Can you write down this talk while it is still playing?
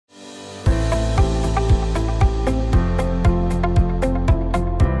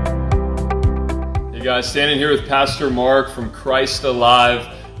guys. Standing here with Pastor Mark from Christ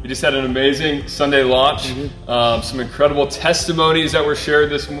Alive. We just had an amazing Sunday launch. Some incredible testimonies that were shared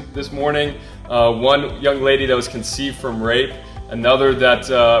this morning. One young lady that was conceived from rape. Another that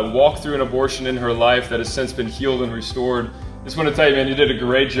walked through an abortion in her life that has since been healed and restored. Just want to tell you, man, you did a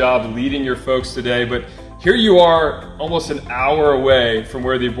great job leading your folks today. But here you are almost an hour away from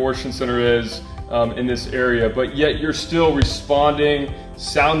where the abortion center is in this area. But yet you're still responding,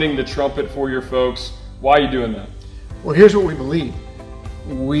 sounding the trumpet for your folks. Why are you doing that? Well, here's what we believe.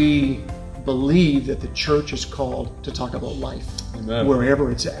 We believe that the church is called to talk about life. Amen.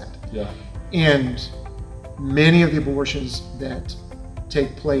 Wherever it's at. Yeah. And many of the abortions that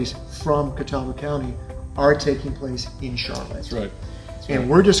take place from Catawba County are taking place in Charlotte. That's right. And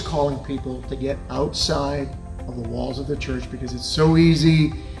we're just calling people to get outside of the walls of the church, because it's so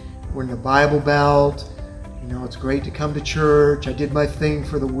easy. We're in the Bible Belt. You know, it's great to come to church. I did my thing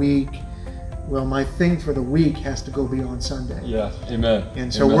for the week. Well, my thing for the week has to go beyond Sunday. Yeah, amen.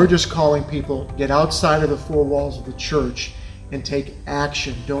 And so we're just calling people to get outside of the four walls of the church and take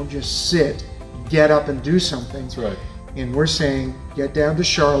action. Don't just sit, get up and do something. That's right. And we're saying, get down to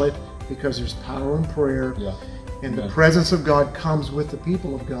Charlotte, because there's power in prayer. Yeah. And the presence of God comes with the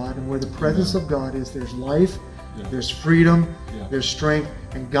people of God. And where the presence of God is, there's life, there's freedom, there's strength.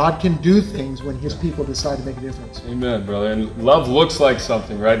 And God can do things when His people decide to make a difference. Amen, brother. And love looks like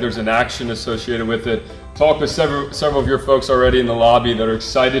something, right? There's an action associated with it. Talked with several of your folks already in the lobby that are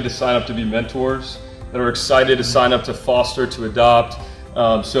excited to sign up to be mentors, that are excited to sign up to foster, to adopt.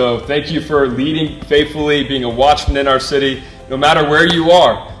 So thank you for leading faithfully, being a watchman in our city. No matter where you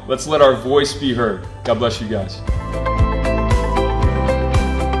are, let's let our voice be heard. God bless you guys.